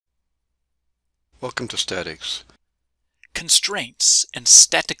Welcome to Statics. Constraints and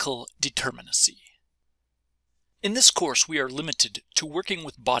statical determinacy. In this course we are limited to working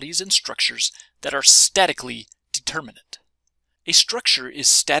with bodies and structures that are statically determinate. A structure is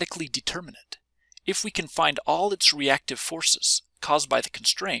statically determinate if we can find all its reactive forces caused by the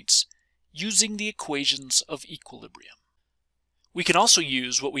constraints using the equations of equilibrium. We can also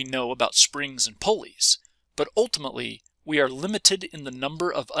use what we know about springs and pulleys, but ultimately we are limited in the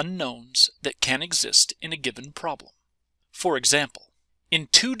number of unknowns that can exist in a given problem. For example, in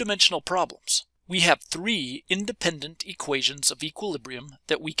two-dimensional problems, we have three independent equations of equilibrium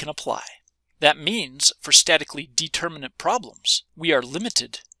that we can apply. That means for statically determinate problems, we are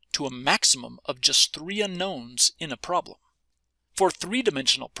limited to a maximum of just three unknowns in a problem. For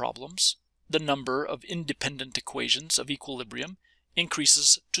three-dimensional problems, the number of independent equations of equilibrium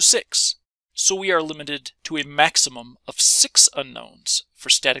increases to 6. So we are limited to a maximum of 6 unknowns for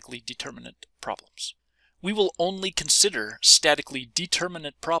statically determinate problems. We will only consider statically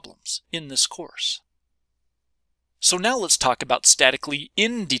determinate problems in this course. So now let's talk about statically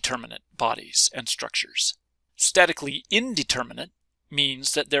indeterminate bodies and structures. Statically indeterminate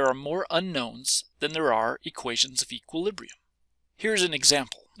means that there are more unknowns than there are equations of equilibrium. Here's an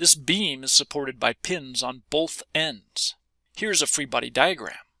example. This beam is supported by pins on both ends. Here's a free body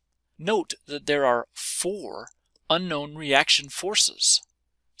diagram. Note that there are 4 unknown reaction forces,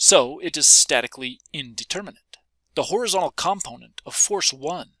 so it is statically indeterminate. The horizontal component of force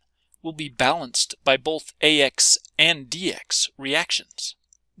 1 will be balanced by both AX and DX reactions.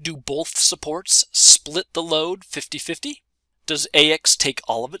 Do both supports split the load 50-50? Does AX take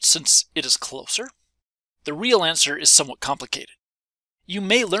all of it since it is closer? The real answer is somewhat complicated. You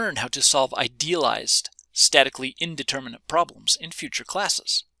may learn how to solve idealized statically indeterminate problems in future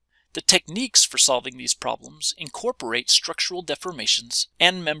classes. The techniques for solving these problems incorporate structural deformations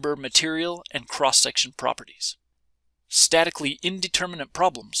and member material and cross-section properties. Statically indeterminate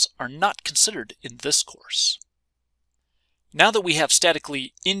problems are not considered in this course. Now that we have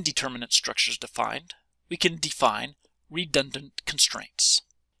statically indeterminate structures defined, we can define redundant constraints.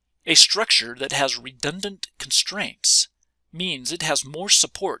 A structure that has redundant constraints means it has more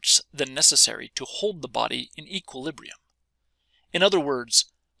supports than necessary to hold the body in equilibrium. In other words,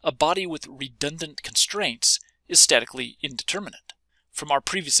 a body with redundant constraints is statically indeterminate. From our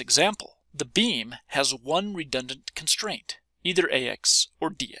previous example, the beam has one redundant constraint, either AX or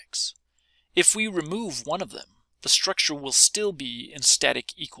DX. If we remove one of them, the structure will still be in static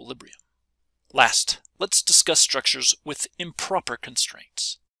equilibrium. Last, let's discuss structures with improper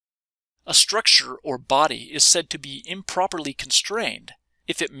constraints. A structure or body is said to be improperly constrained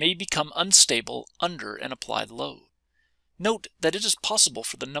if it may become unstable under an applied load. Note that it is possible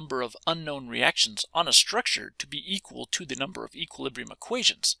for the number of unknown reactions on a structure to be equal to the number of equilibrium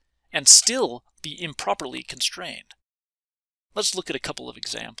equations and still be improperly constrained. Let's look at a couple of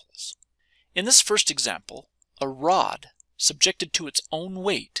examples. In this first example, a rod subjected to its own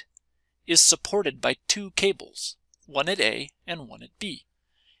weight is supported by 2 cables, one at A and one at B.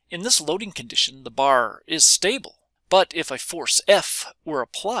 In this loading condition, the bar is stable, but if a force F were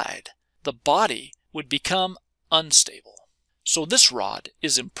applied, the body would become unstable. So this rod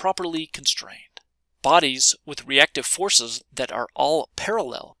is improperly constrained. Bodies with reactive forces that are all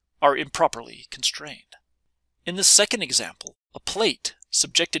parallel are improperly constrained. In the second example, a plate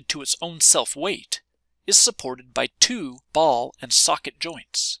subjected to its own self-weight is supported by 2 ball and socket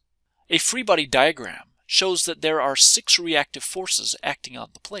joints. A free body diagram shows that there are 6 reactive forces acting on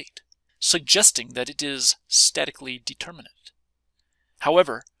the plate, suggesting that it is statically determinate.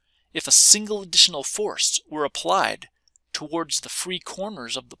 However, if a single additional force were applied towards the free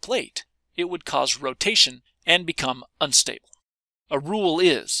corners of the plate, it would cause rotation and become unstable. A rule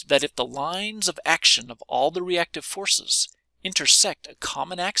is that if the lines of action of all the reactive forces intersect a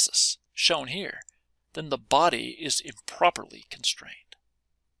common axis, shown here, then the body is improperly constrained.